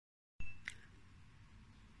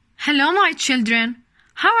Hello, my children.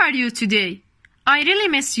 How are you today? I really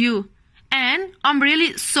miss you. And I'm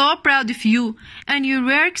really so proud of you and your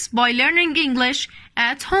works by learning English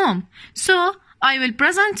at home. So I will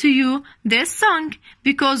present to you this song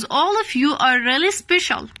because all of you are really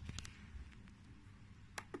special.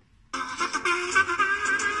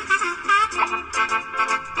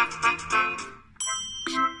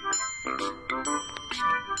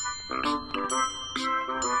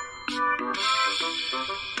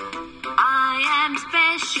 I am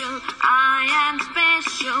special, I am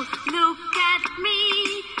special. Look at me,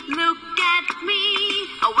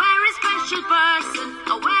 a very special person,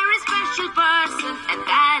 a very special person. And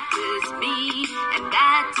that is me, and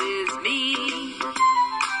that is me.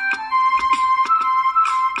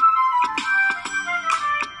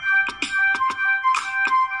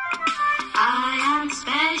 I am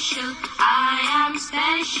special, I am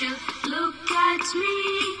special. Look at me,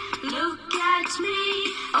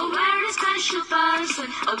 a very special person,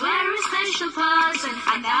 a very special person.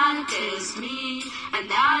 And that is me, and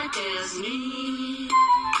that is me.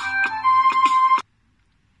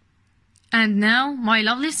 And now, my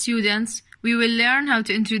lovely students, we will learn how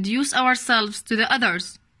to introduce ourselves to the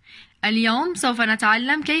others. اليوم سوف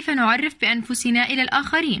نتعلم كيف نعرف بأنفسنا إلى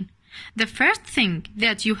الآخرين. The first thing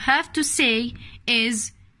that you have to say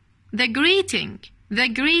is the greeting. The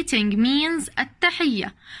greeting means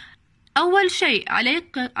التحية. أول شيء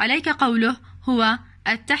عليك قوله هو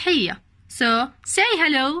التحية. So say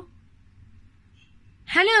hello.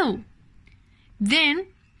 Hello. Then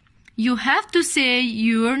you have to say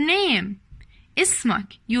your name.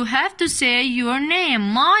 اسمك. You have to say your name.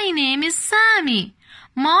 My name is Sami.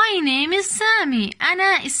 My name is Sami.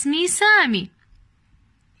 أنا اسمي سامي.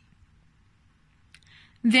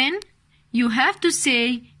 Then you have to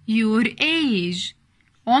say your age.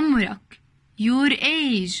 عمرك. Your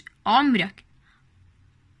age. عمرك.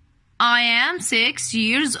 I am 6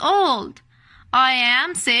 years old. I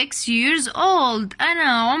am 6 years old.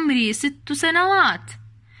 أنا عمري 6 سنوات.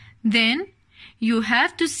 Then you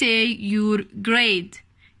have to say your grade.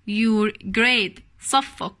 Your grade.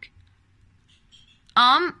 صفك.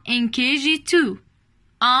 I'm in KG2.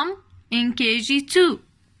 I'm in KG2.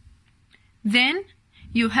 Then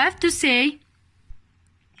you have to say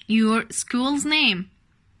your school's name.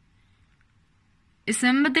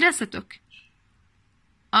 اسم مدرستك.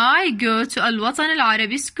 I go to الوطن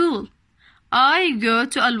العربي school. I go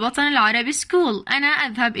to الوطن العربي school. أنا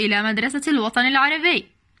أذهب إلى مدرسة الوطن العربي.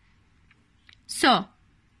 So,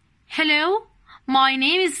 hello, my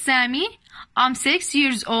name is Sami. I'm 6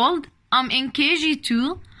 years old. I'm in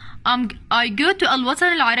KG2. I go to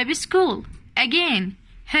الوطن العربي school. Again,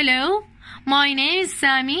 hello, my name is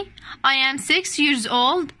Sami. I am 6 years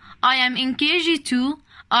old. I am in KG2.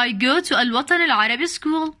 I go to الوطن العربي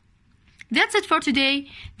school. That's it for today.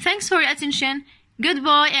 Thanks for your attention.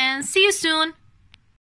 Goodbye and see you soon.